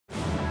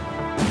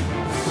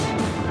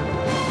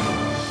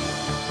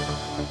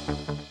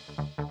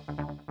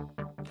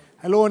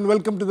Hello and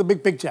welcome to the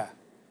big picture.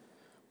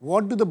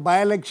 What do the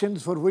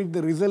by-elections for which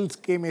the results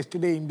came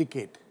yesterday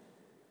indicate?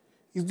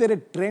 Is there a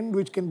trend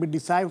which can be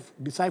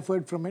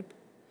deciphered from it?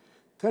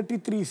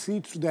 33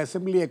 seats to the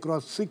assembly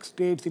across 6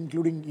 states,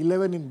 including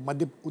 11 in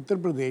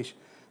Uttar Pradesh,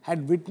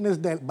 had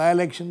witnessed the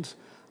by-elections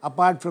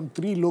apart from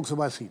 3 Lok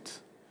Sabha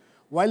seats.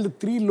 While the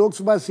 3 Lok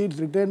Sabha seats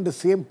returned the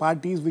same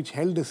parties which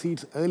held the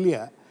seats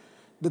earlier,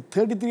 the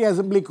 33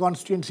 assembly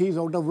constituencies,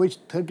 out of which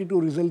 32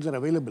 results are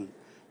available,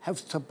 have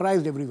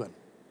surprised everyone.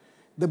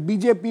 The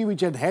BJP,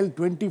 which had held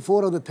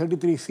 24 of the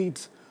 33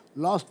 seats,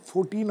 lost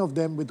 14 of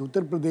them, with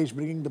Uttar Pradesh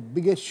bringing the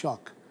biggest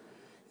shock.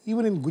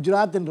 Even in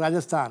Gujarat and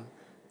Rajasthan,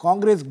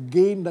 Congress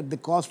gained at the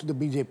cost of the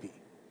BJP.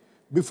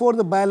 Before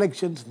the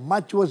by-elections,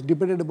 much was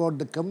debated about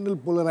the communal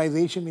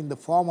polarization in the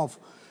form of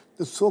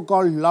the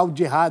so-called love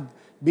jihad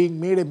being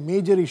made a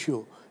major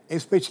issue,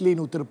 especially in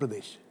Uttar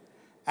Pradesh.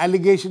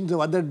 Allegations of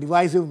other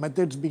divisive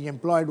methods being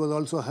employed was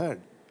also heard.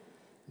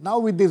 Now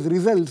with these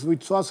results,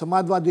 which saw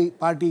Samajwadi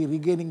Party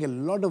regaining a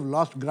lot of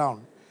lost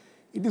ground,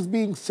 it is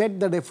being said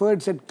that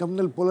efforts at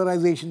communal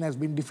polarization has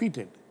been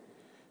defeated.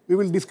 We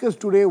will discuss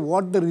today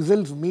what the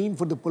results mean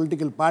for the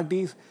political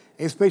parties,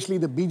 especially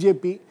the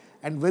BJP,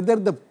 and whether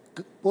the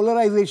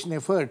polarization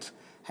efforts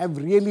have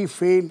really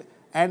failed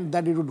and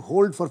that it would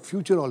hold for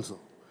future also.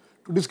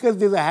 To discuss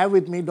this, I have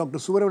with me Dr.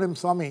 Subramaniam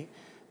Swamy,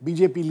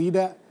 BJP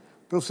leader,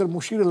 Professor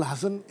Mushirul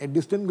Hasan, a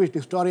distinguished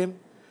historian,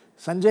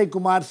 Sanjay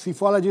Kumar,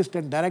 Psephologist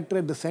and Director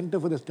at the Center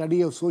for the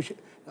Study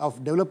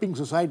of Developing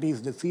Societies,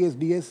 the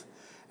CSDS,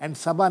 and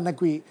Saba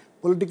Naqvi,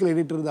 Political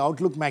Editor of the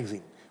Outlook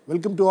magazine.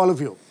 Welcome to all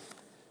of you.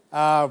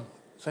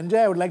 Sanjay,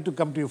 I would like to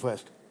come to you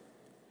first.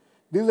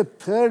 This is the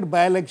third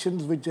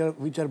by-elections which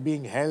are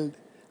being held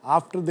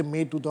after the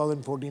May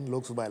 2014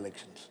 Lok Sabha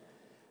elections.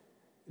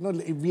 You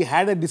know, we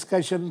had a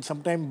discussion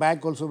sometime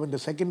back also when the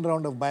second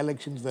round of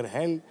by-elections were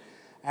held,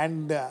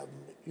 and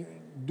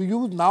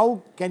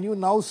can you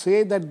now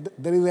say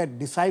that there is a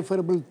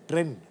decipherable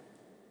trend?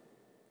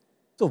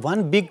 So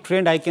one big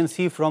trend I can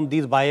see from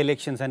these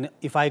by-elections, and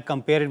if I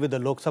compare it with the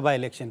Lok Sabha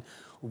election,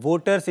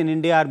 voters in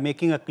India are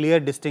making a clear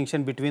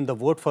distinction between the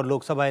vote for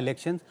Lok Sabha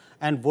elections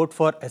and vote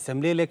for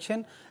assembly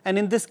election, and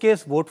in this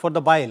case vote for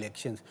the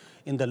by-elections.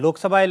 In the Lok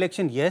Sabha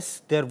election,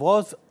 yes, there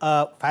was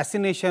a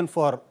fascination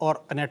for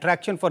or an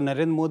attraction for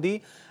Narendra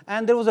Modi,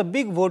 and there was a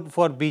big vote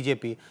for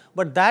BJP.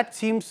 But that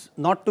seems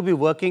not to be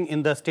working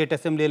in the state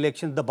assembly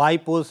elections, the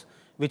by-polls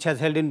which has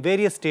held in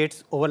various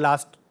states over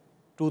last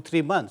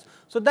 2-3 months.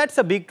 So that's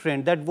a big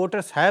trend that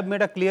voters have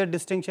made a clear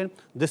distinction.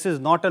 This is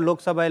not a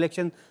Lok Sabha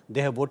election.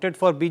 They have voted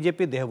for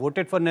BJP. They have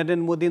voted for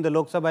Narendra Modi in the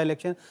Lok Sabha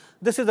election.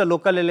 This is a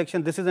local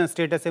election. This is a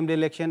state assembly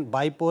election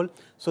by poll.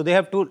 So they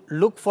have to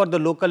look for the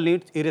local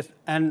needs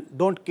and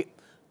don't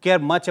care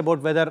much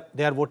about whether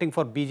they are voting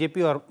for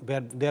BJP or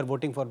they are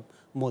voting for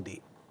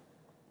Modi.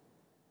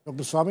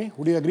 Dr. Swamy,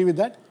 would you agree with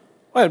that?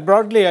 Well,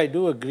 broadly I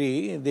do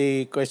agree.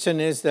 The question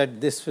is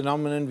that this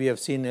phenomenon we have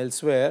seen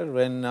elsewhere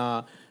when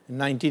in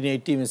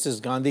 1980,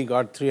 Mrs. Gandhi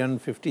got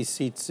 350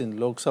 seats in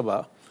Lok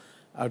Sabha,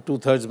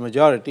 two-thirds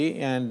majority,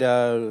 and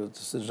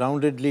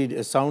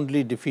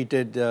soundly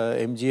defeated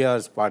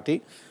MGR's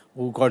party,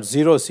 who got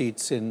 0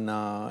 seats in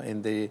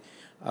the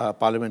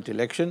parliament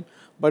election.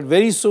 But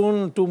very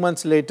soon, 2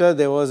 months later,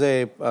 there was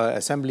a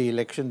assembly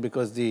election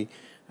because the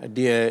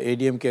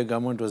ADMK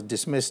government was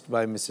dismissed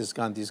by Mrs.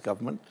 Gandhi's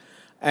government.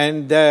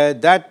 And in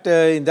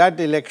that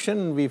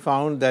election, we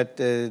found that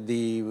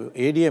the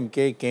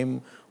ADMK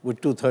came with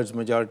two-thirds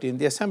majority in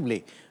the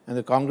assembly, and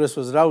the Congress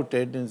was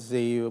routed,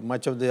 and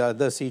much of the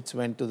other seats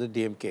went to the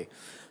DMK.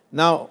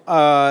 Now,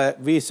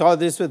 we saw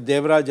this with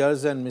Devraj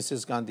and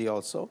Mrs. Gandhi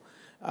also,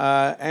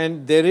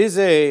 and there is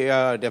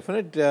a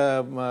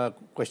definite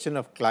question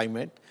of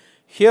climate.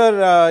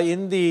 Here,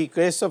 in the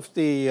case of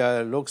the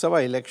Lok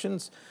Sabha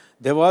elections,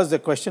 there was the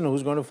question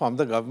who's going to form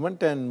the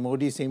government, and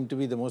Modi seemed to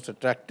be the most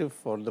attractive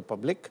for the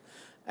public.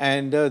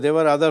 And there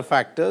were other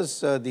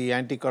factors, the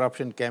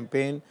anti-corruption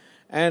campaign,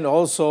 and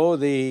also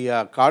the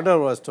cadre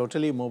was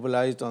totally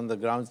mobilized on the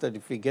grounds that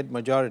if we get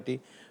majority,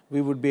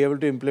 we would be able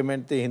to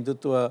implement the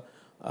Hindutva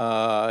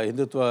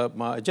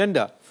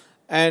agenda.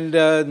 And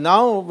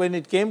now when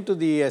it came to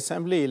the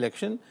assembly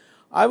election,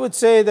 I would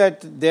say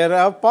that there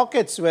are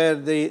pockets where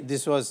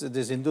this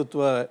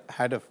Hindutva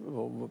had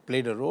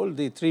played a role.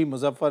 The 3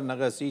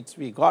 Muzaffarnagar seats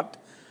we got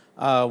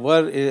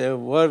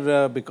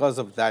were because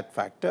of that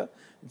factor.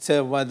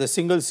 So the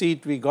single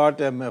seat we got,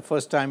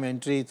 first time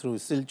entry through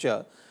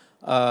Silchar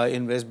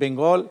in West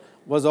Bengal,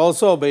 was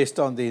also based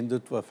on the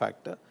Hindutva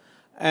factor.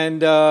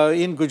 And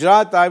in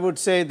Gujarat, I would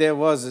say there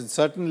was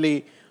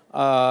certainly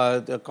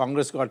the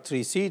Congress got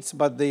 3 seats,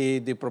 but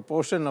the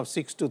proportion of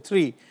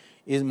 6-3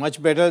 is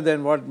much better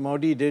than what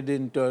Modi did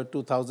in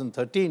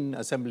 2013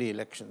 assembly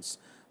elections.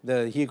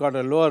 He got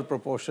a lower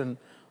proportion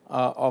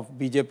of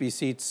BJP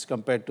seats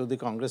compared to the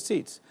Congress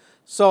seats.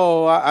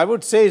 So I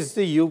would say it's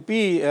the UP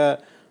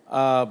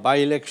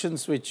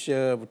by-elections which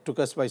took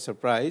us by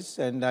surprise,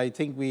 and I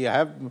think we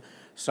have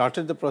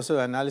started the process of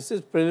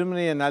analysis.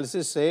 Preliminary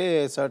analysis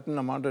say a certain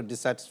amount of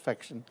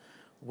dissatisfaction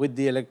with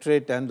the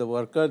electorate and the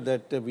worker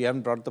that we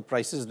haven't brought the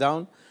prices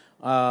down.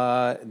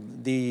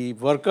 The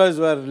workers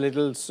were a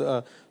little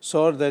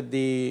sore that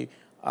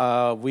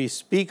we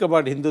speak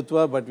about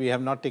Hindutva, but we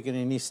have not taken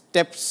any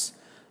steps.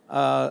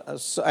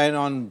 And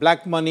on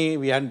black money,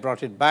 we hadn't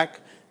brought it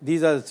back.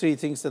 These are the three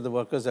things that the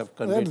workers have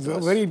conveyed to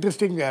us. Very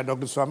interesting,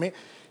 Dr. Swamy.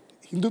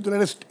 Hindutva,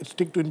 let us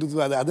stick to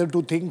Hindutva. The other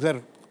two things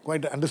are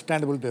quite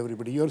understandable to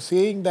everybody. You are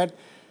saying that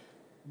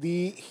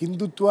the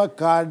Hindutva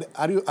card,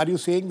 are you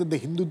saying that the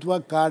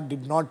Hindutva card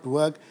did not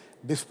work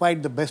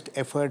despite the best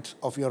efforts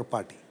of your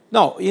party?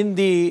 No, in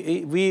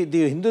the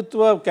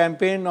Hindutva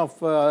campaign of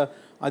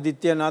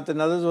Adityanath and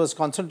others was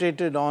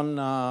concentrated on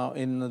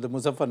in the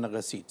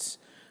Muzaffarnagar seats.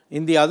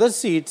 In the other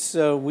seats,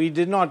 we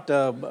did not.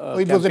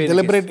 It was a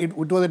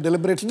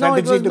deliberate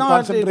strategy to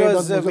concentrate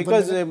on Muzaffarnagar.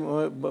 Because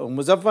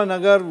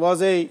Muzaffarnagar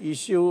was a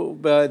issue.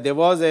 There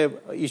was a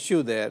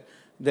issue there.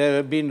 There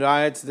have been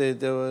riots.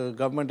 The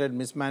government had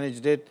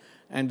mismanaged it,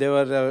 and there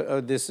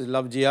were this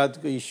love jihad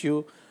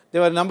issue.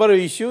 There were a number of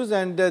issues,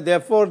 and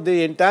therefore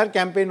the entire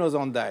campaign was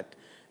on that.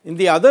 In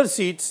the other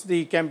seats,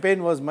 the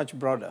campaign was much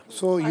broader.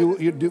 So,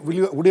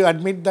 would you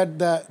admit that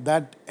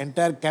that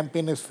entire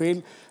campaign has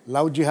failed?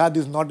 Love jihad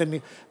is not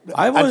any.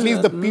 At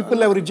least the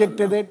people have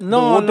rejected it.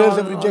 No, the voters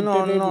have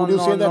rejected it. Would you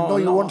say that? No,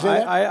 you won't say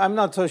that. I'm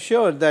not so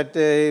sure that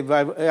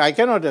I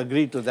cannot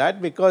agree to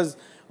that, because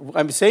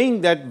I'm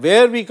saying that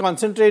where we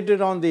concentrated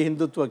on the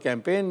Hindutva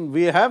campaign,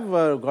 we have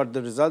got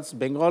the results.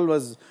 Bengal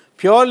was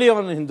purely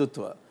on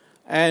Hindutva,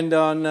 and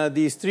on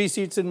these 3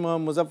 seats in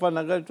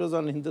Muzaffarnagar, it was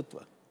on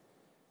Hindutva.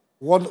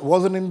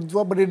 Was an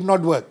Hindutva, but it did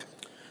not work.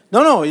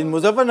 No, in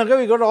Muzaffarnagar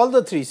we got all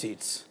the 3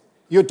 seats.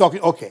 You're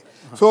talking, okay.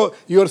 So,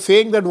 you're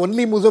saying that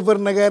only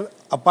Muzaffarnagar,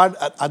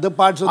 other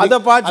parts of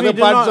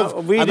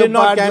we did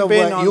not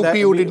campaign on UP,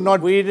 you did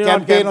not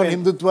campaign on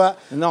Hindutva.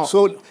 No.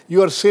 So,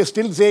 you are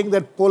still saying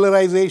that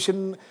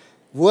polarization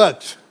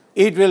works.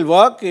 It will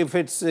work if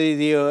it's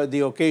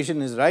the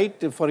occasion is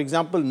right. For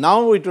example,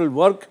 now it will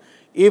work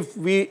if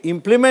we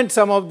implement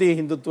some of the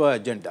Hindutva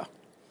agenda.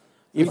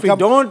 If we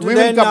don't,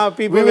 then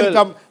people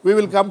will... We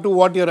will come to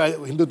what your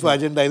Hindutva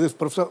agenda is.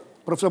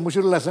 Professor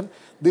Mushirul Hasan,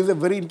 this is a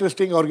very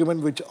interesting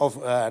argument of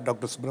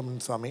Dr. Subramaniam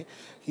Swamy.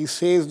 He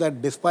says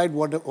that despite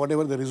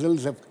whatever the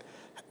results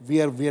we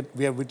have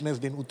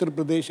witnessed in Uttar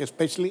Pradesh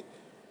especially,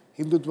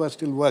 Hindutva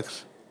still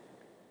works.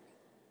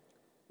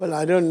 Well,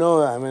 I don't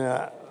know. I mean,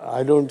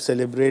 I don't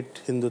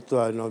celebrate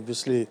Hindutva, and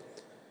obviously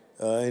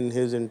in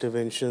his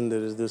intervention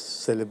there is this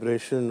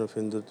celebration of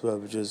Hindutva,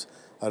 which is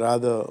a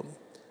rather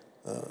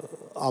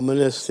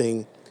ominous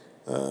thing.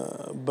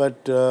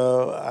 But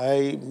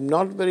I'm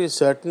not very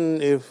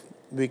certain if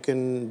we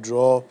can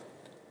draw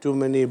too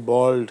many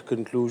bold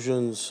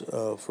conclusions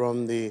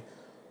from the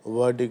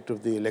verdict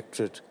of the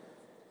electorate.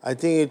 I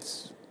think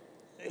it's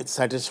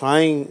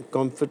satisfying,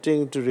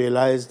 comforting to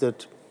realize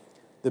that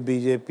the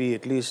BJP,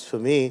 at least for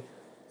me,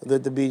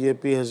 that the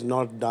BJP has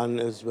not done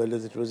as well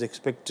as it was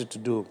expected to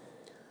do.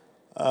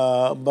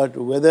 But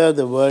whether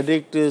the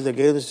verdict is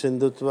against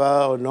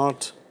Hindutva or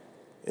not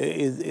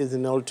is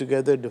an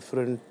altogether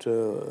different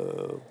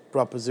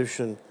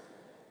proposition.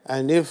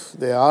 And if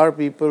there are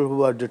people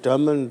who are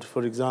determined,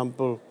 for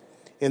example,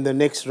 in the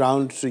next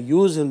round to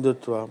use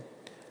Hindutva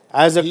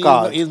as a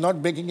card. He is not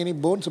making any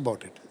bones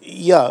about it.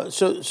 Yeah,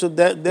 so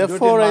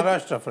therefore... Do it in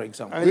Maharashtra, for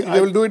example.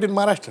 They will do it in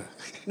Maharashtra.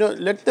 No,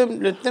 let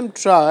them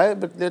try,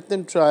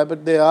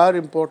 but there are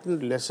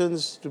important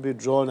lessons to be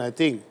drawn, I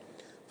think,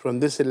 from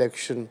this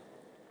election.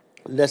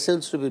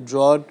 Lessons to be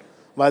drawn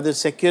by the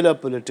secular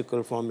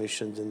political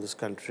formations in this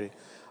country.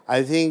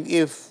 I think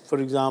if, for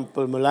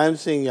example, Mulayam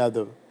Singh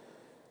Yadav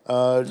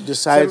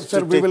decides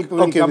to take... We will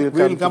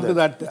come to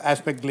that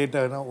aspect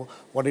later,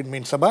 what it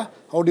means. Saba,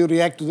 how do you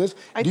react to this?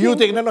 You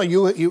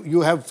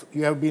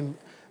have been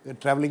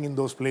traveling in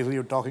those places,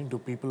 you're talking to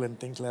people and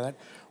things like that.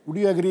 Would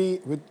you agree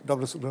with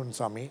Dr. Subramaniam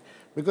Swamy?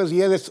 Because he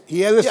has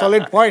a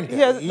solid point. He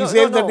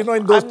says that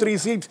in those 3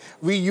 seats,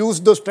 we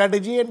used the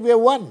strategy and we have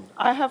won.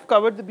 I have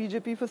covered the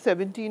BJP for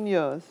 17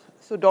 years.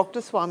 So Dr.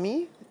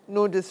 Swamy,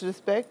 no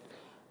disrespect,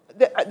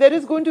 there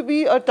is going to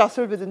be a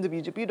tussle within the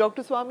BJP.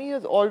 Dr. Swamy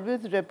has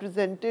always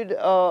represented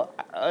a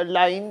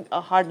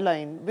hard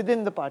line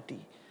within the party.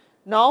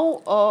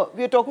 Now,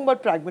 we are talking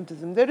about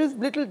pragmatism. There is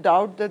little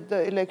doubt that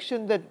the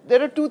election, that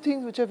there are 2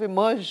 things which have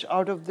emerged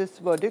out of this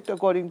verdict,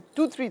 according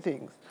to 3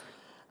 things.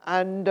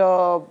 And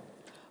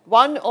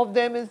one of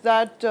them is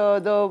that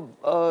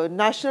the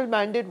national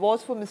mandate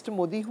was for Mr.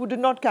 Modi, who did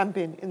not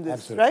campaign in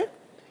this, right?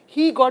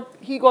 He got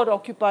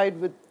occupied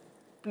with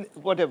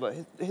whatever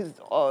his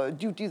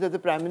duties as a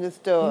prime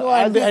minister.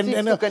 No,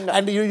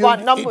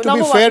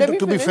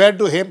 to be fair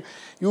to him,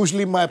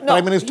 usually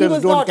prime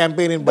ministers don't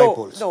campaign in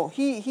by-polls. No,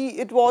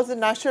 it was a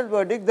national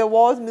verdict. There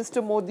was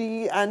Mr.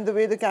 Modi, and the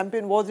way the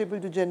campaign was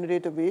able to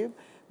generate a wave,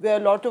 where a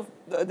lot of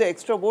the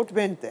extra vote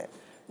went there.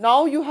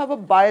 Now you have a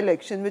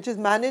by-election which is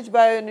managed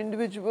by an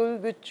individual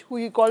who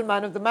he called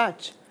man of the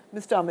match,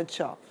 Mr. Amit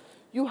Shah.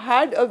 You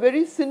had a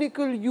very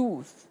cynical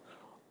use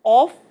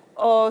of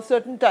a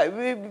certain type.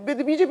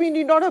 The BJP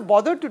need not have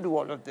bothered to do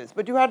all of this,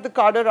 but you had the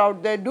cadre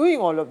out there doing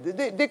all of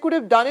this. They could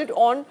have done it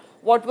on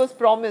what was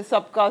promised,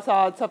 Sabka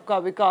Saath,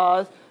 Sabka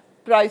Vikas,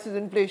 prices,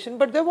 inflation,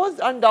 but there was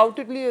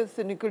undoubtedly a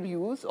cynical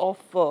use of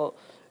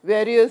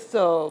various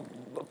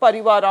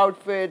parivar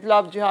outfit,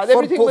 love jihad,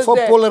 everything was for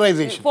there.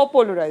 Polarization. For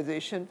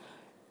polarization.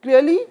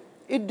 Clearly,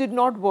 it did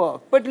not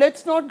work. But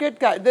let's not get,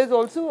 there's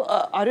also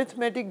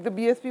arithmetic, the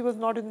BSP was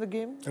not in the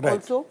game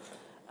also.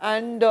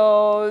 And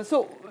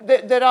so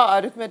there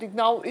are arithmetic.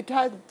 Now it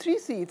has 3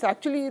 seats.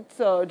 Actually, it's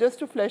just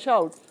to flesh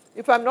out,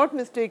 if I'm not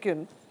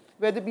mistaken,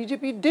 where the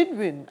BJP did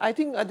win. I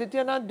think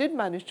Adityanath did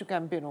manage to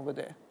campaign over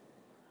there.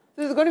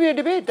 So there's going to be a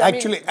debate.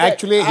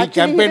 Actually, he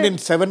campaigned in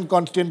 7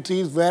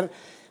 constituencies where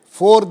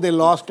 4 they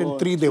lost and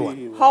 3 they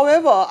won.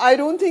 However, I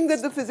don't think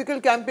that the physical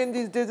campaign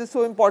these days is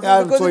so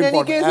important because in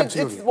any case,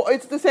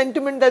 it's the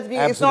sentiment that's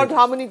being, it's not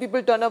how many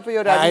people turn up for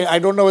your rally. I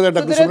don't know whether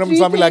Dr. Subramaniam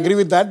Swamy will agree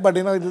with that, but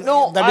you know,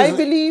 no,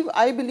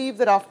 I believe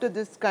that after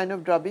this kind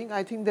of drubbing,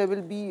 I think there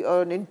will be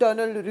an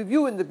internal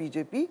review in the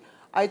BJP.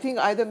 I think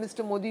either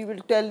Mr. Modi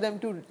will tell them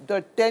to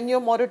the 10-year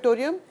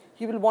moratorium,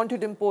 he will want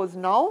it imposed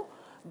now.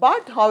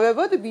 But,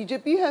 however, the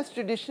BJP has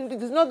traditionally,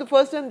 this is not the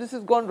first time this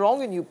has gone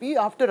wrong in UP.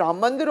 After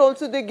Ram Mandir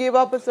also, they gave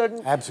up a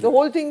certain, the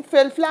whole thing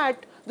fell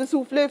flat. The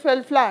souffle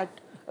fell flat.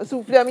 A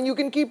souffle, I mean, you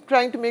can keep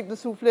trying to make the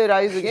souffle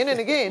rise again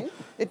and again.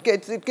 It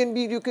can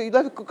be, you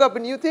have to cook up a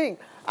new thing.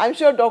 I'm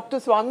sure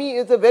Dr.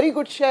 Swamy is a very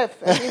good chef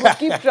and he will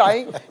keep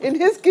trying in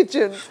his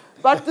kitchen.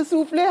 But the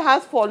souffle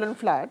has fallen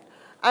flat.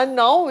 And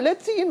now,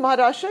 let's see, in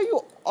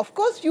Maharashtra, of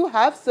course, you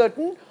have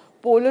certain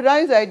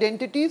polarized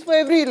identities for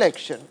every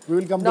election. We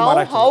will come now,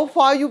 to Maharashtra. How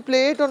far you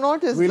play it or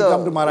not is we will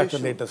come to Maharashtra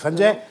issue. later.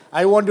 Sanjay,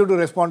 I want you to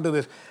respond to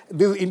this.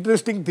 This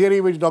interesting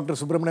theory which Dr.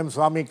 Subramaniam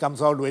Swamy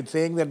comes out with,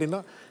 saying that, you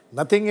know,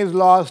 nothing is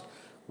lost.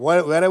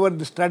 Wherever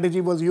the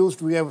strategy was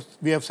used, we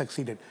have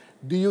succeeded.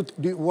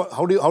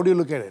 How do you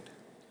look at it?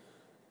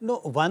 No,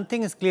 one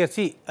thing is clear.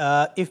 See,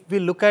 if we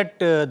look at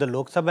the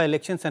Lok Sabha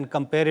elections and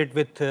compare it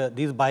with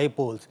these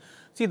by-polls,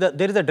 see,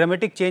 there is a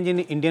dramatic change in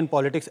Indian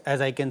politics,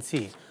 as I can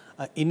see.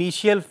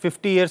 Initial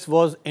 50 years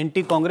was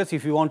anti-Congress.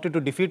 If you wanted to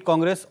defeat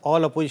Congress,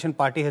 all opposition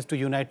party has to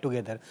unite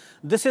together.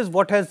 This is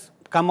what has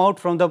come out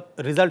from the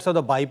results of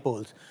the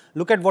by-polls.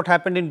 Look at what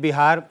happened in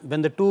Bihar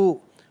when the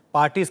 2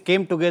 parties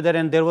came together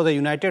and there was a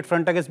united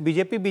front against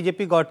BJP.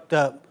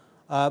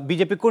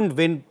 BJP couldn't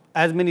win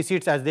as many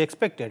seats as they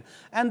expected.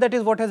 And that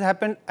is what has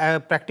happened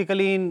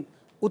practically in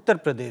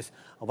Uttar Pradesh.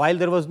 While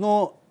there was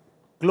no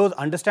close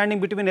understanding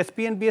between SP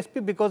and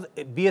BSP because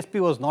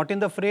BSP was not in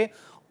the fray,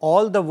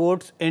 all the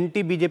votes,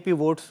 anti-BJP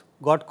votes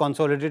got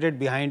consolidated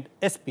behind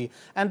SP.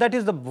 And that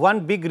is the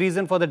one big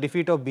reason for the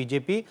defeat of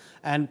BJP.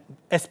 And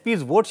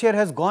SP's vote share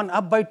has gone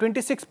up by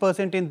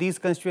 26% in these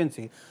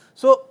constituencies.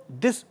 So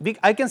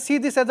I can see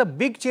this as a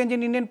big change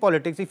in Indian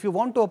politics. If you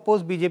want to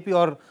oppose BJP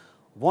or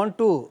want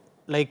to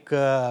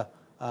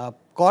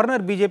corner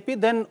BJP,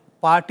 then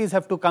parties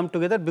have to come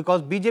together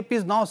because BJP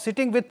is now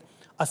sitting with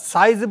a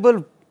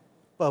sizable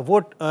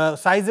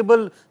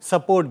sizable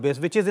support base,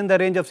 which is in the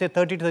range of say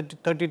 30 to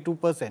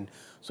 32%.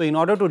 So, in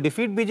order to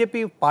defeat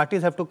BJP,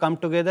 parties have to come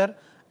together.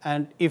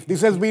 And if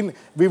this has been,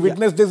 we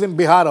witnessed this in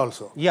Bihar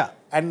also. Yeah.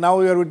 And now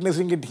we are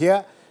witnessing it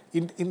here,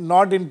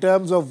 not in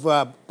terms of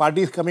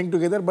parties coming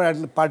together,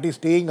 but parties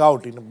staying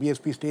out,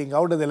 BSP staying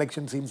out, as the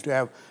election seems to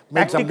have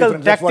made some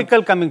difference.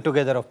 Tactical coming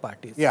together of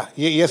parties. Yeah.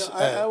 Yes.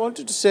 I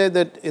wanted to say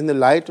that in the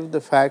light of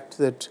the fact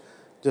that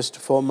just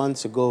 4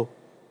 months ago,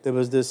 there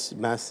was this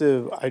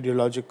massive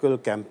ideological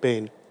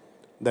campaign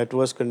that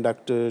was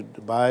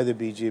conducted by the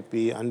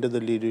BJP under the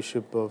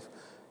leadership of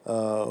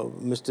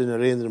Mr.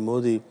 Narendra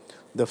Modi.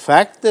 The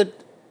fact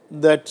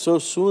that so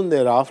soon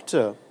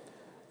thereafter,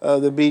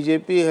 the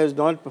BJP has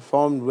not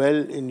performed well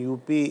in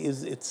UP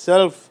is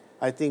itself,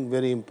 I think,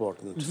 very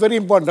important. It's very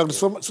important,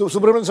 Dr.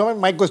 Subramaniam Swamy,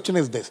 my question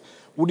is this.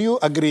 Would you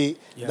agree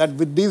that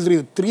with these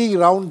 3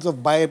 rounds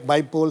of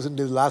by-polls in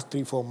these last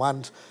 3-4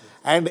 months,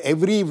 and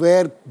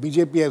everywhere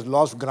BJP has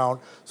lost ground,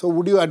 so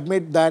would you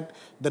admit that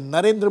the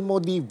Narendra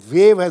Modi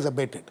wave has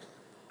abated?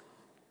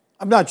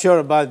 I'm not sure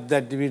about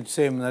that. We'd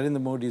say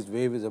Narendra Modi's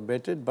wave is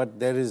abated, but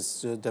there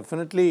is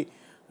definitely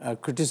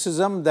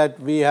criticism that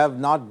we have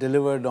not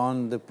delivered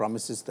on the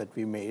promises that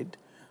we made,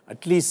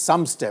 at least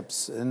some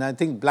steps. And I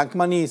think black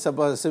money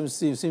seems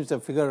to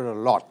have figured a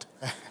lot.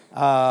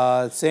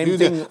 Same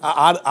thing.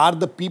 Are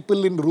the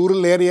people in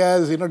rural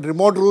areas,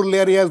 remote rural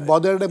areas,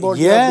 bothered about?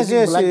 Yes.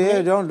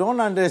 Don't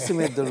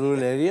underestimate the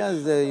rural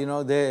areas.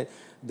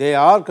 They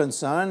are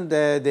concerned.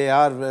 They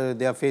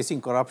are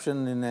facing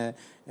corruption in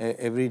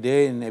every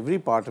day in every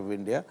part of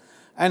India.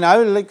 And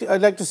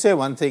I'd like to say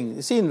one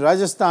thing. See, in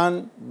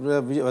Rajasthan,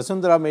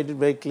 Vasundhara made it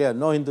very clear: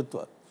 no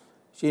Hindutva.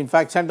 She in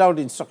fact sent out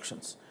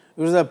instructions.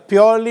 It was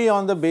purely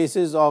on the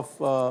basis of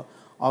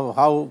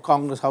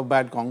how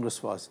bad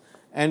Congress was.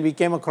 And we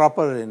came a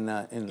cropper in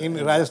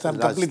Rajasthan,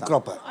 complete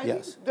cropper.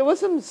 Yes. There was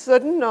some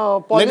certain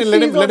policies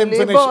let him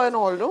finish. And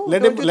all, no?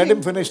 Let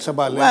him finish,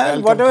 Saba.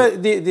 Well, whatever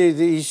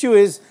the issue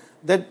is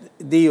that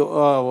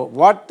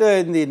what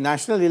in the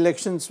national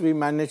elections we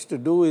managed to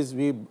do is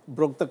we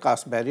broke the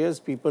caste barriers.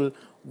 People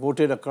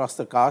voted across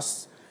the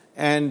castes,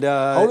 and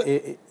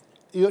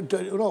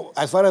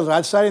as far as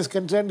Rajasthan is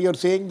concerned, you're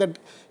saying that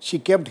she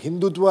kept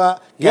Hindutva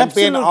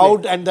campaign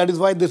out, and that is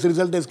why this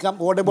result has come.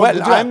 What about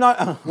Gujarat? I'm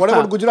not, what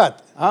about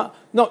Gujarat?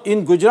 No,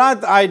 in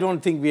Gujarat, I don't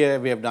think we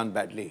have done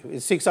badly.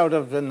 6 out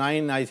of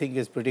 9, I think,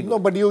 is pretty good. No,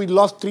 but you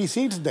lost 3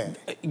 seats there.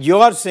 You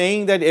are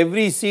saying that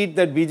every seat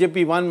that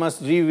BJP won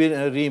must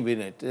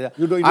re-win it.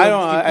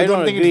 I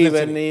don't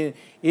agree.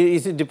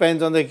 It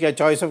depends on the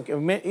choice of,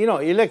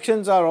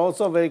 elections are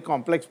also a very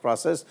complex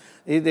process.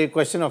 The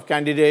question of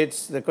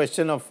candidates, the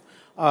question of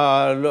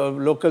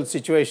local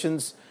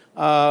situations,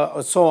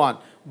 so on.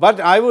 But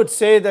I would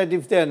say that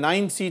if there are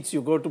 9 seats,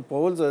 you go to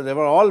polls, they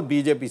were all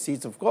BJP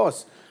seats, of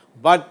course.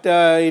 But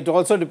it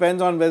also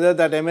depends on whether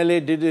that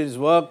MLA did his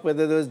work,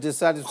 whether there was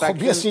dissatisfaction.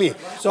 Obviously.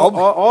 So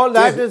all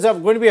that is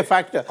going to be a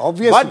factor.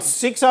 Obviously. But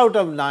 6 out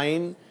of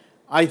 9,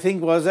 I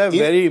think, was a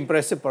very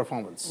impressive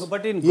performance. No,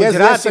 but in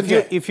Gujarat,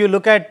 if you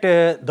look at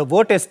the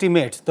vote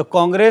estimates, the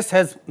Congress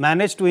has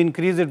managed to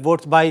increase its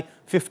votes by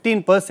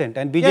 15%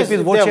 and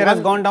BJP's vote share has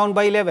gone down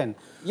by 11%.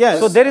 Yes.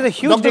 So there is a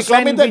huge Dr.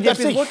 decline Swamy, in BJP's that's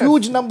a voters.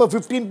 huge number,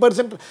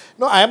 15%.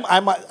 No,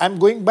 I'm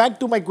going back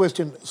to my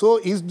question. So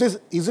isn't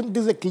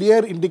this a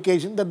clear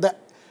indication that the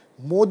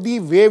Modi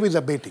wave is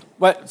abating?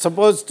 Well,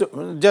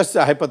 just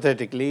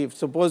hypothetically,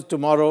 suppose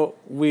tomorrow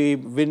we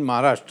win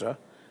Maharashtra,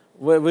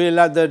 we'll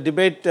have the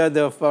debate,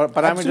 the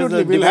parameters.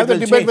 Absolutely, we'll have the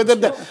debate whether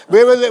the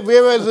wave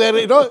was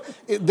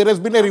there, there has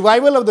been a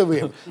revival of the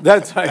wave.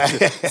 That's right.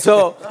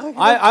 So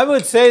I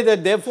would say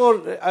that therefore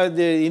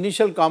the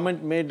initial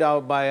comment made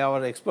by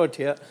our expert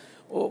here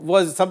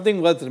was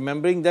something worth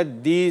remembering,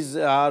 that these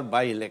are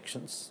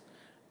by-elections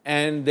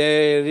and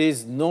there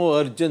is no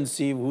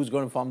urgency who's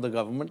going to form the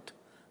government.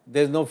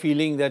 There's no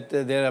feeling that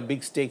there are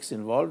big stakes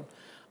involved.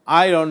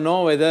 I don't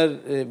know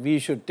whether we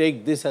should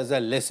take this as a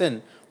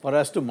lesson for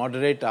us to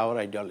moderate our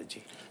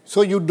ideology.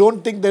 So you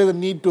don't think there is a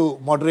need to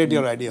moderate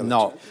your ideology?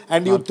 No.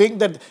 And you think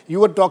that you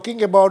were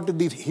talking about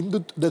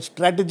the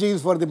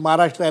strategies for the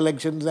Maharashtra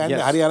elections and the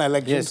Haryana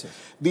elections.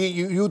 Yes.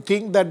 You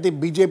think that the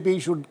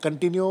BJP should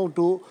continue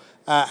to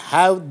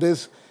have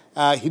this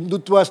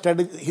Hindutva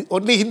strategy,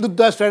 only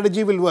Hindutva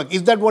strategy will work.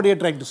 Is that what you're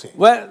trying to say?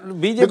 Well,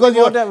 BJP because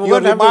your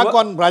remark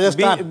on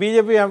Rajasthan.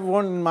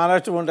 BJP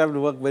Maharashtra won't have to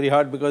work very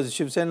hard because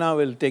Shiv Sena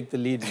will take the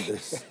lead in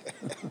this.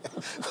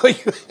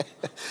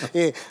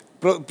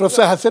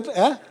 Professor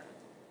Hasan,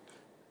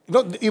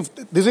 if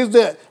this is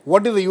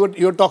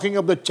you're talking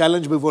of the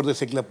challenge before the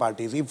secular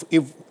parties. If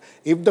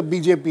the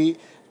BJP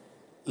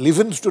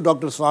listens to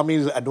Dr.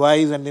 Swamy's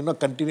advice and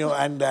continue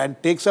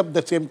and takes up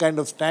the same kind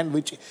of stand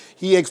which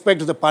he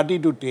expects the party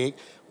to take,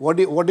 what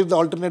is the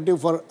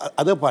alternative for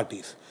other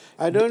parties?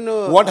 I don't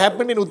know. What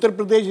happened in Uttar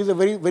Pradesh is a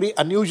very, very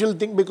unusual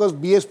thing because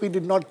BSP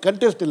did not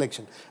contest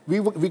election.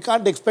 We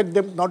can't expect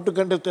them not to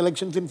contest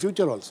elections in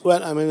future also.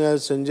 Well, I mean,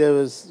 as Sanjay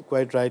was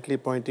quite rightly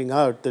pointing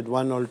out, that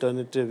one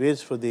alternative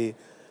is for the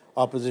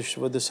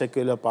opposition, for the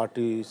secular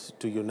parties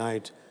to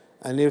unite.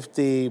 And if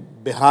the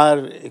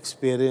Bihar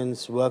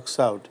experience works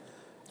out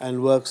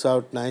and works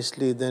out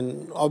nicely,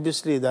 then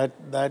obviously that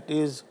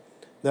is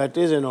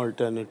an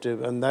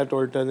alternative, and that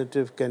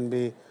alternative can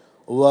be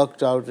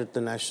worked out at the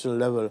national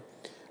level.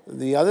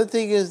 The other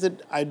thing is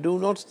that I do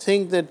not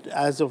think that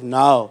as of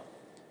now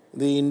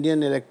the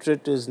Indian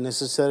electorate is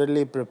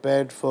necessarily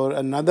prepared for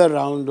another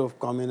round of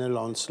communal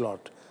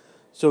onslaught.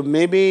 So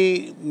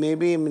maybe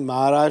in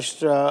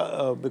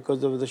Maharashtra,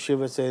 because of the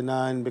Shiv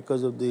Sena and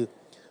because of the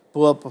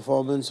poor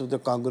performance of the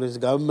Congress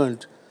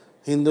government,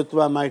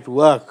 Hindutva might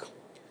work.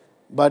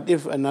 But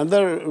if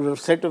another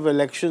set of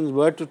elections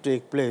were to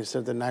take place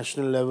at the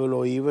national level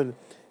or even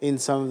in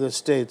some of the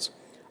states,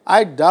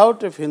 I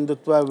doubt if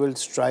Hindutva will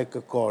strike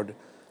a chord.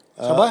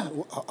 Saba,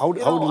 how do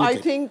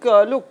you think?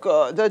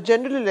 The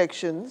general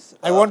elections.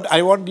 I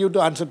want you to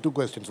answer 2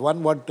 questions.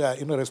 One,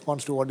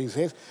 response to what he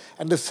says,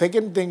 and the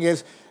second thing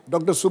is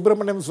Dr.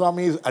 Subramaniam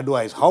Swamy's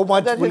advice. How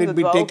much will it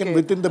be taken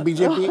within the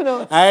BJP?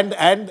 No.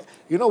 And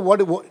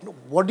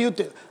what do you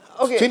think?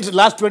 Okay. Since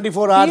last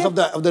 24 hours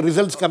of the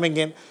results coming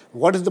in,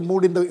 what is the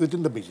mood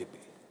within the BJP?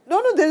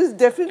 No, there is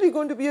definitely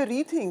going to be a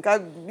rethink.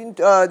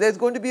 There's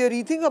going to be a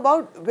rethink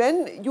about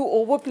when you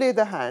overplay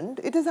the hand.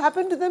 It has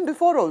happened to them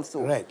before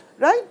also. Right.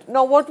 Right?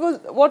 Now, what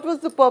was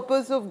the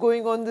purpose of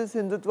going on this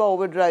Hindutva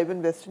overdrive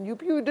in Western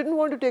UP? You didn't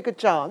want to take a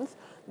chance.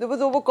 There was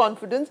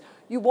overconfidence.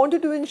 You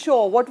wanted to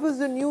ensure what was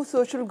the new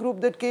social group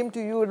that came to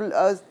you,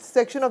 a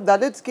section of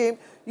Dalits came.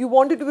 You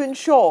wanted to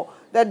ensure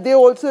that they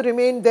also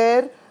remained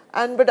there.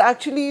 But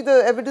actually,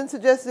 the evidence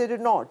suggests they did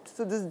not.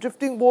 So this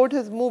drifting board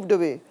has moved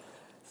away.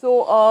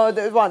 So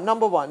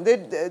number one,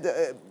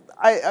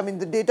 I mean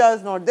the data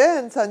is not there,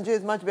 and Sanjay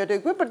is much better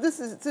equipped. But this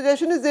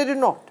suggestion is they did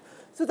not.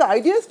 So the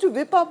idea is to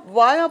whip up.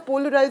 Why are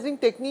polarizing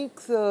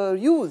techniques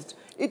used?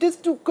 It is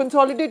to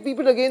consolidate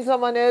people against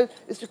someone else.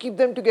 Is to keep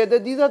them together.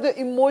 These are the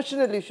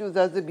emotional issues,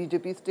 as the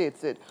BJP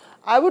states it.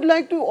 I would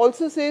like to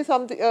also say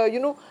something.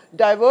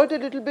 Divert a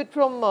little bit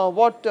from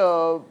what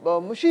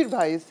Mushir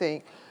Bhai is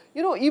saying.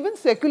 Even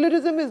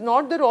secularism is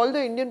not that all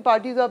the Indian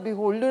parties are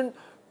beholden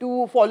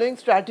to following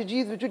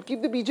strategies which would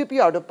keep the BJP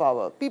out of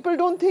power. People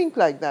don't think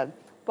like that.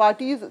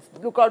 Parties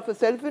look out for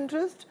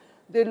self-interest.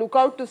 They look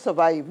out to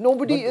survive.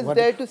 Nobody is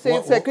there to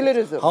say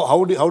secularism.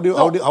 How do you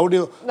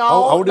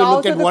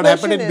look at what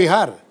happened in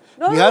Bihar?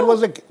 Bihar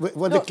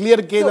was a clear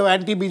case of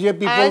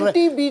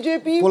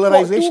anti-BJP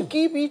polarization to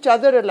keep each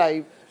other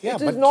alive. Yeah,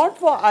 it is not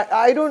for.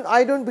 I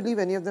don't believe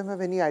any of them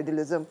have any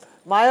idealism.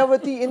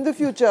 Mayawati in the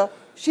future,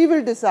 she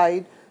will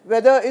decide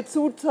whether it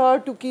suits her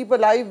to keep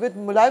alive with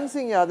Mulayam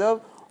Singh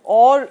Yadav,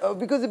 or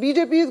because the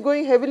BJP is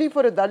going heavily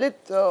for a Dalit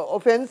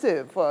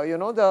offensive.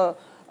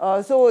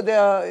 So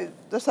the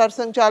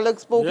Sarsang Chalak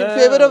spoke in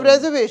favor of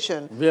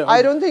reservation. Yeah.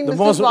 I don't think the Mr.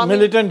 most Swamy,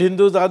 militant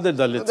Hindus are the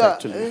Dalits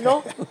actually.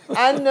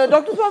 And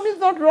Dr. Swamy is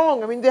not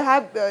wrong. I mean, they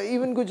have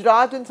even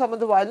Gujarat and some of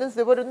the violence.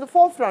 They were in the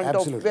forefront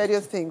of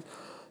various things.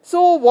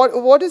 So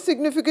what is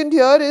significant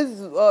here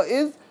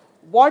is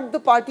what the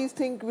parties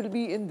think will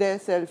be in their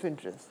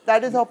self-interest.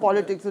 That is how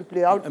politics will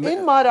play out. In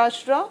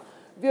Maharashtra,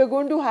 we are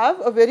going to have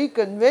a very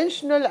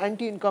conventional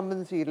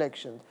anti-incumbency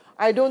elections.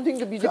 I don't think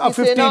the BJP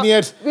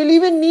Sena will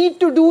even need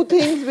to do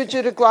things which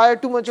require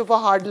too much of a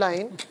hard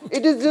line.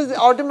 It is just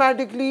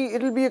automatically,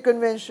 it will be a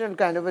conventional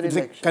kind of an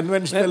election. It's a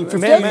conventional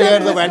 15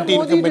 years of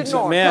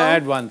anti-incumbency. May I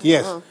add one thing?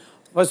 Yes.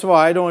 First of all,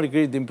 I don't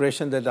agree with the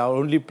impression that our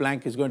only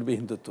plank is going to be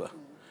Hindutva.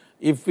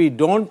 If we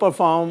don't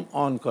perform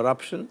on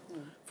corruption,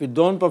 if we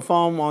don't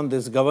perform on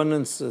this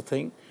governance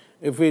thing,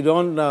 if we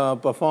don't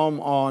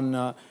perform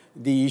on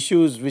the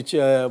issues which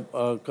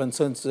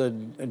concerns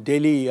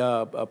daily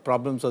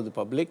problems of the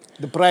public.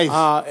 The price.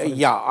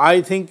 Yeah,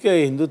 I think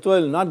Hindutva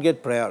will not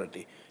get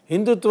priority.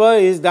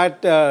 Hindutva is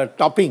that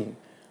topping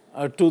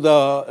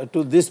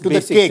to this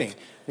basic thing.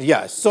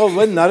 Yeah, so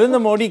when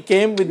Narendra Modi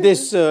came with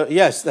this,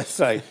 yes, that's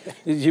right.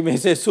 You may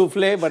say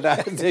souffle, but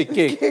I say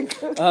cake.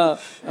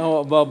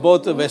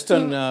 Both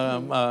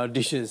Western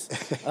dishes.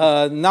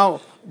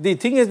 Now, the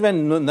thing is,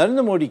 when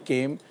Narendra Modi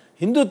came,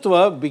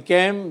 Hindutva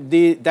became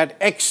that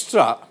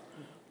extra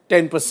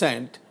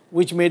 10%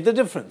 which made the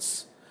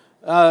difference.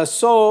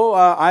 So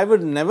I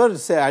would never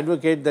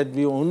advocate that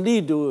we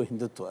only do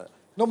Hindutva.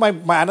 No,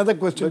 my another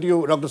question to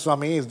you, Dr.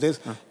 Swamy, is this.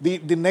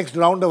 The next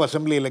round of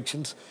assembly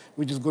elections,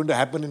 which is going to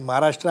happen in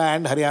Maharashtra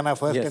and Haryana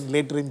first and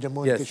later in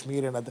Jammu and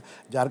Kashmir and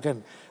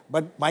Jharkhand.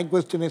 But my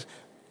question is,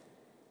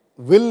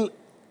 will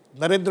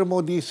Narendra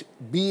Modi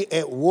be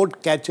a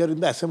vote catcher in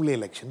the assembly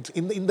elections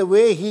in the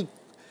way he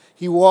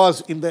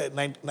was in the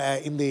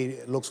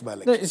Lok Sabha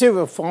election? No, you see,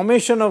 a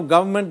formation of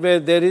government where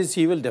there is,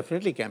 he will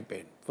definitely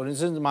campaign. For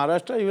instance,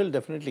 Maharashtra, he will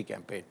definitely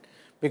campaign.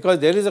 Because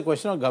there is a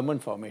question of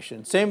government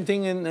formation. Same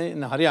thing in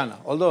Haryana.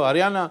 Although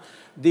Haryana,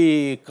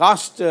 the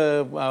caste...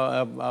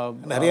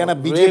 Haryana,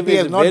 BJP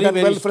has not done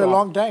well for a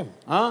long time.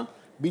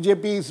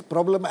 BJP's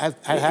problem has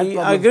had problems.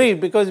 I agree,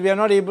 because we are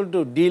not able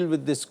to deal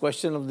with this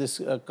question of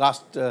this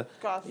caste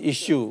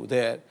issue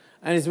there.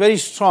 And it's very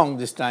strong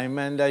this time.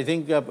 And I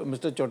think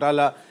Mr.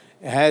 Chautala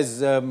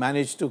has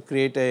managed to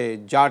create a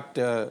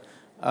Jat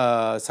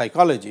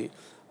psychology.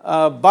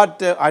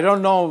 But I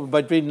don't know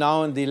between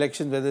now and the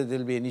election whether there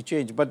will be any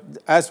change. But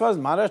as far as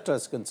Maharashtra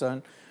is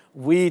concerned,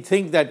 we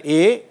think that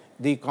A,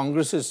 the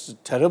Congress's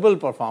terrible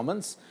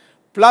performance,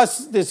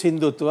 plus this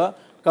Hindutva,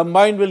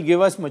 combined will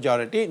give us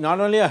majority, not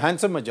only a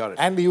handsome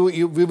majority. And we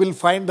will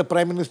find the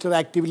Prime Minister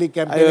actively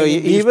campaigning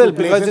in these He will,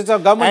 two because it's a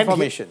government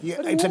formation.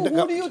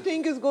 Who do you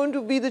think is going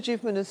to be the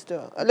Chief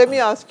Minister? Let me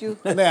ask you.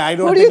 No, I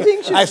don't who think, do you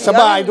think should be?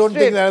 Saba, I don't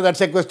think that's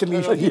a question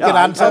he can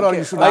answer, or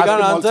you should ask him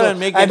answer also. and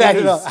make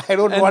enemies. I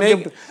don't want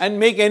him to... And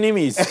make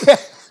enemies.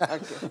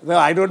 No,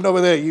 I don't know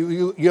whether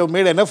you have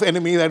made enough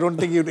enemies. I don't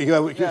think you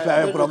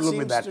have a problem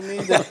with that.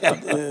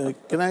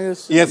 Can I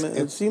just... Yes.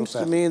 It seems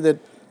to me that,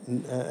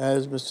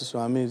 as Mr.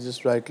 Swamy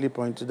just rightly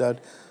pointed out,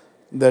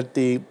 that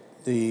the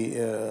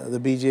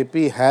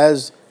BJP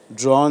has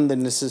drawn the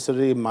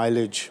necessary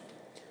mileage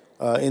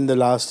in the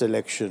last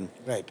election.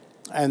 Right.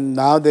 And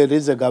now there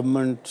is a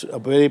government, a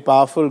very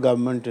powerful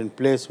government in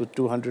place with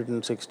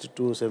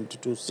 262,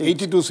 72 seats.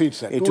 82 seats,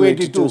 sir.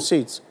 282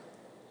 seats.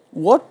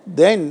 What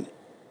then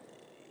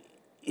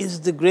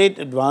is the great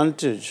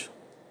advantage,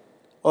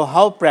 or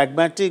how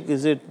pragmatic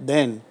is it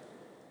then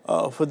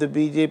for the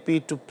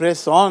BJP to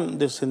press on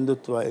this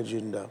Hindutva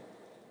agenda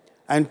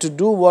and to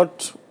do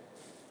what,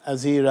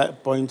 as he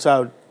points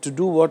out, to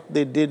do what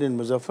they did in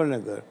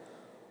Muzaffarnagar,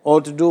 or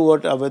to do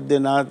what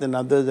Awadhanath and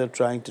others are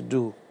trying to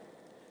do?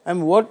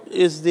 And what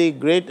is the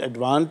great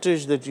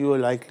advantage that you are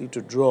likely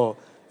to draw,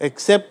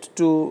 except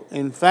to,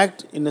 in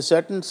fact, in a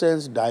certain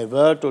sense,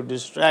 divert or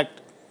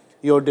distract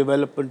your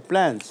development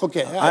plans?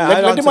 Okay,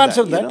 let him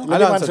answer that.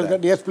 Let him answer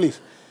that. Yes, please.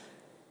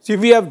 See,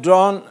 we have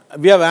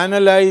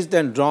analyzed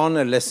and drawn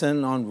a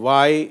lesson on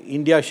why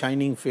India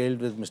Shining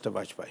failed with Mr.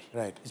 Vajpayee.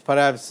 Right. It's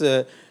perhaps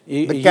the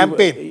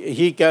campaign.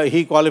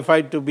 He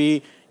qualified to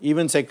be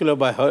even secular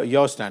by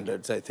your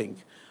standards, I think.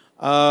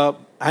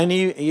 And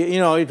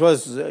it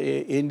was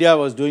India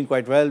was doing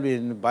quite well.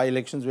 In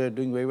by-elections, we were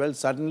doing very well.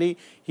 Suddenly,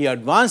 he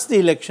advanced the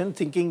election,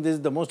 thinking this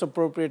is the most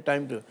appropriate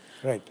time to.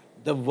 Right.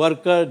 The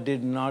worker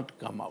did not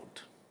come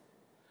out.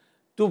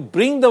 To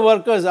bring the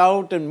workers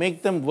out and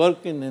make them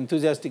work in an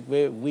enthusiastic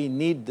way, we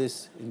need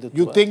this.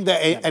 You think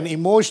that an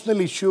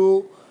emotional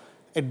issue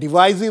a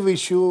divisive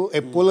issue,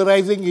 a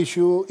polarizing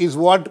issue is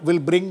what will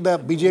bring the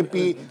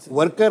BJP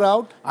worker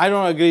out? I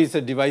don't agree it's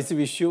a divisive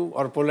issue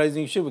or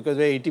polarizing issue because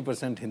we're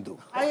 80% Hindu.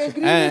 I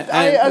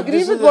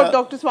agree with what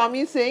Dr.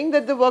 Swamy is saying,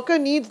 that the worker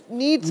needs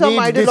some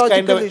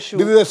ideological issue.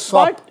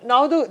 But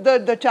now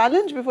the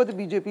challenge before the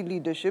BJP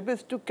leadership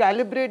is to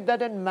calibrate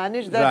that and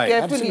manage that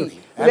carefully.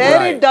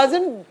 Where it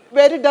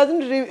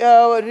doesn't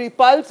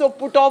repulse or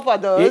put off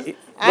others,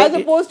 as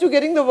opposed to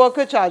getting the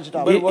worker charged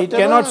up. It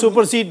cannot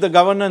supersede the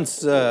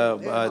governance the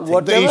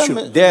issue.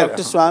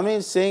 Dr. Swamy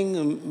is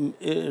saying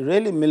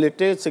really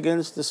militates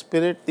against the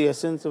spirit, the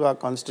essence of our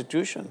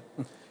constitution.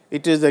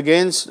 It is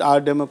against our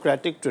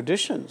democratic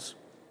traditions.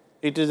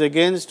 It is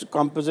against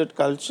composite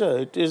culture.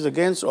 It is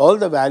against all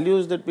the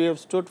values that we have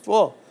stood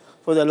for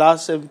the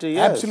last 70 years.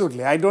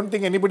 Absolutely. I don't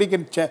think anybody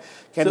can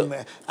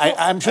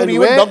I'm sure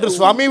even Dr.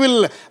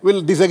 Swamy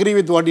will disagree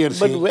with what you're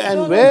saying.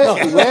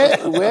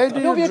 Where do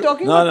you... No, we are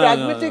talking about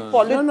pragmatic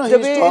politics. No,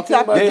 he's talking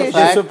about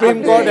the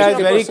Supreme Court has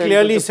very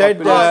clearly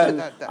said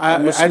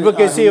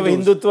advocacy of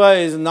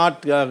Hindutva is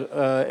not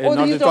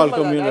at all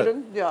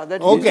communal.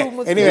 Okay.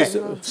 Anyway,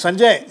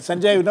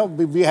 Sanjay, you know,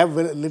 we have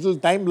a little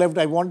time left.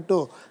 I want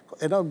to,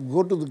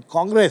 go to the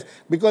Congress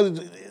because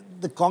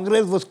the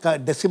Congress was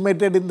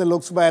decimated in the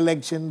Lok Sabha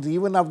elections,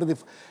 even after the,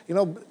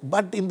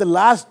 but in the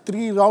last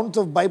 3 rounds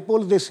of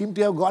bypolls, they seem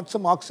to have got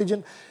some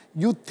oxygen.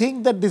 You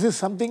think that this is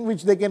something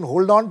which they can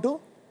hold on to?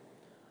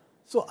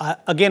 So,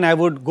 again, I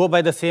would go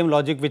by the same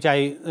logic which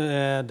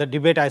the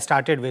debate I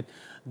started with.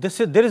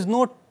 There is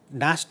no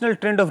national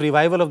trend of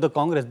revival of the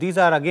Congress. These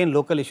are again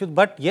local issues.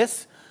 But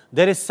yes,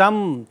 there is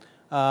some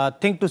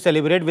thing to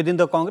celebrate within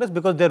the Congress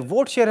because their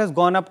vote share has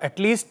gone up at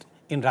least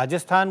in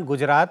Rajasthan,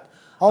 Gujarat.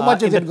 How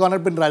much has it gone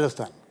up in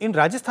Rajasthan? In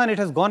Rajasthan, it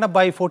has gone up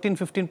by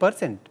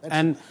 14–15%.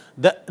 And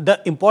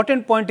the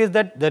important point is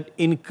that the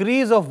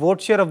increase of vote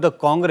share of the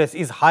Congress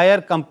is higher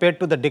compared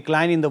to the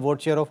decline in the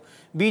vote share of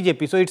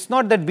BJP. So, it's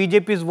not that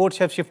BJP's votes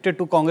have shifted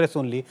to Congress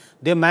only.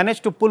 They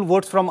managed to pull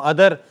votes from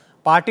other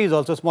parties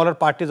also, smaller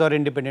parties or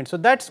independent. So,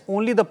 that's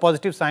only the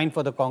positive sign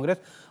for the Congress.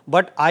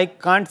 But I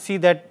can't see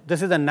that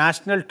this is a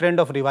national trend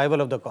of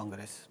revival of the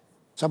Congress.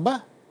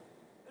 Saba?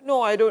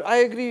 No, I don't. I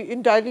agree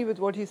entirely with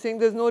what he's saying.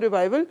 There's no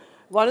revival.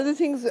 One of the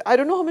things, I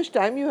don't know how much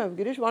time you have,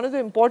 Girish, one of the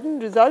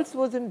important results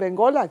was in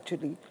Bengal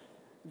actually,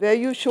 where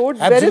you showed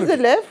where is the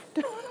left?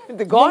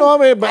 They're gone.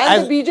 And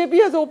the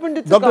BJP has opened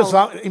its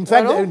account. In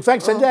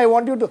fact, Sanjay, I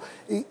want you to,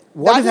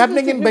 what is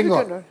happening in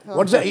Bengal?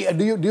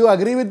 Do you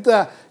agree with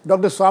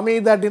Dr.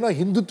 Swamy that,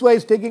 Hindutva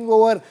is taking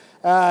over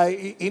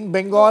in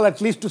Bengal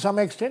at least to some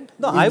extent?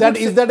 No,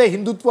 is that a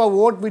Hindutva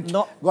vote which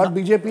got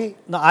BJP?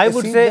 No,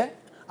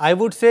 I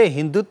would say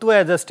Hindutva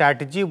as a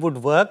strategy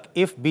would work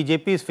if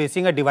BJP is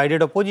facing a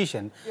divided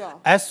opposition. Yeah.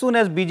 As soon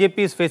as BJP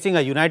is facing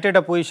a united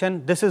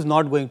opposition, this is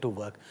not going to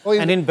work.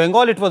 And in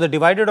Bengal, it was a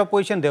divided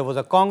opposition. There was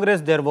a Congress,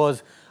 there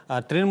was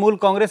Trinamool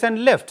Congress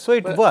and left. So,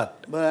 it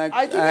worked. But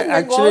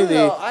actually,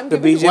 the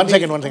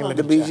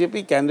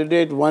BJP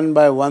candidate won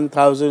by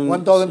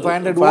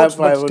 1,500 votes,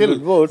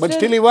 but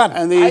still he won.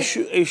 And the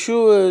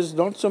issue is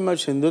not so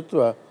much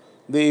Hindutva.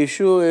 The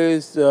issue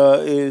is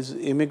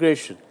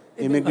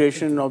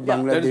immigration of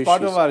Bangladeshis. That is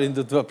part of our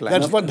Hindutva plan.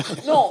 That's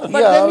what. No, but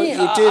let me.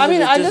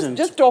 I'm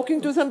just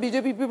talking to some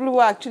BJP people who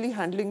are actually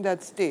handling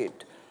that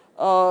state.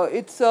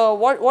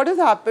 What has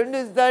happened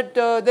is that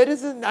there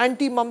is an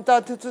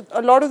anti-Mamta.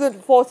 A lot of the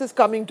forces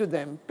coming to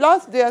them.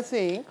 Plus, they are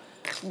saying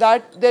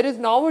that there is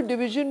now a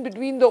division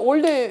between the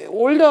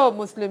older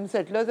Muslim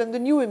settlers and the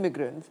new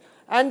immigrants,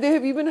 and they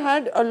have even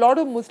had a lot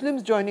of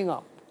Muslims joining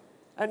up.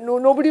 And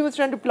nobody was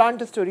trying to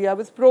plant a story. I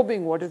was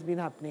probing what has been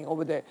happening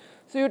over there.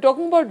 So you're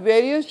talking about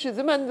various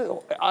schism, and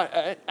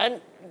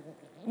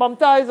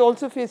Mamta is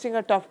also facing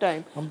a tough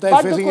time.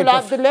 But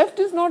the left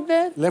is not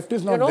there. Left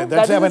is not there.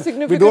 That's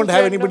we don't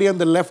have anybody on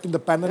the left in the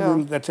panel.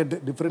 Yeah. That's a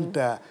different,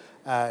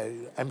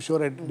 I'm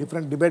sure, a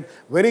different debate.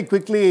 Very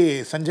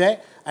quickly,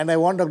 Sanjay, and I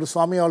want Dr.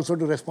 Swamy also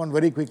to respond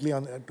very quickly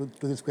to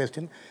this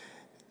question.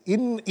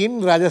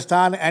 In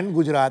Rajasthan and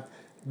Gujarat,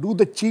 do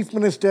the chief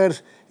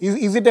ministers,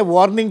 is it a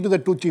warning to the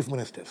 2 chief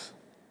ministers?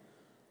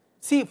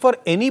 See, for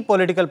any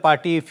political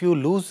party, if you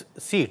lose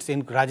seats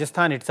in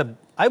Rajasthan,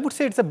 I would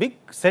say it's a big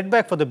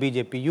setback for the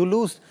BJP. You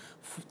lose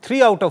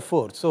 3 out of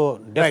 4. So,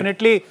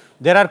 definitely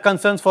there are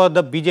concerns for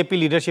the BJP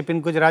leadership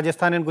in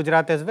Rajasthan and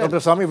Gujarat as well. Dr.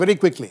 Swamy, very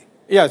quickly.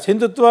 Yes,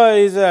 Hindutva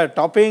is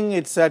topping.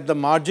 It's at the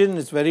margin.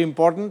 It's very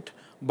important.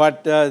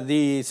 But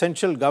the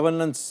essential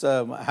governance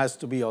has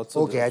to be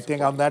also. Okay, I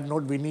think on that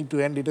note, we need to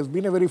end. It has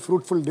been a very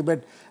fruitful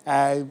debate.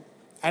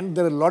 And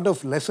there are a lot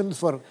of lessons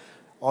for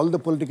all the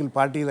political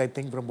parties, I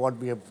think, from what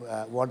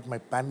what my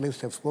panelists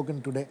have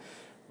spoken today.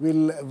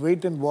 We'll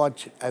wait and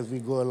watch as we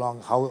go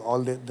along how all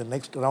the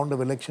next round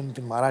of elections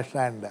in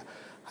Maharashtra and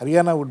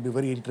Haryana would be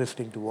very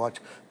interesting to watch.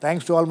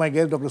 Thanks to all my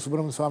guests, Dr.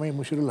 Subramaniam, Swamy,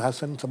 Mushirul,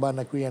 Hasan, Saba,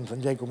 Naqvi and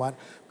Sanjay Kumar.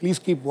 Please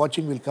keep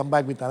watching. We'll come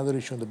back with another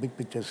issue on The Big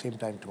Picture, same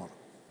time tomorrow.